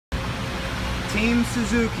Team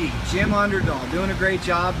Suzuki, Jim Underdahl, doing a great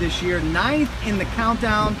job this year. 9th in the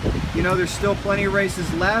countdown. You know, there's still plenty of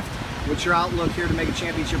races left. What's your outlook here to make a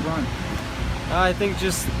championship run? I think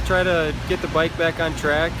just try to get the bike back on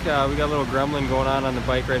track. We got a little grumbling going on the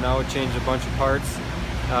bike right now. We changed a bunch of parts.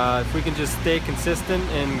 If we can just stay consistent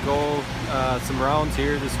and go some rounds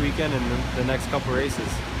here this weekend and the next couple races.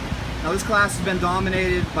 Now this class has been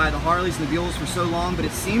dominated by the Harleys and the Buells for so long, but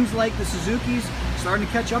it seems like the Suzuki's starting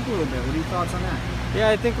to catch up a little bit. What are your thoughts on that? Yeah,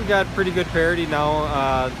 I think we got pretty good parity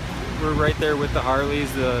now. We're right there with the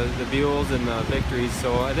Harleys, the Buells, and the Victories,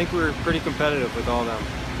 so I think we're pretty competitive with all of them.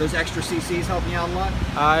 Those extra CCs helping you out a lot?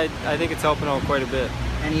 I think it's helping out quite a bit.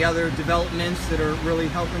 Any other developments that are really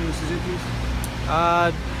helping the Suzuki's?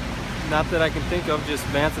 Not that I can think of, just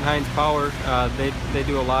Vance and Hines Power. They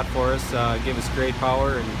do a lot for us, give us great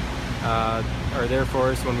power, and are there for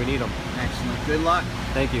us when we need them. Excellent. Good luck.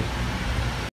 Thank you.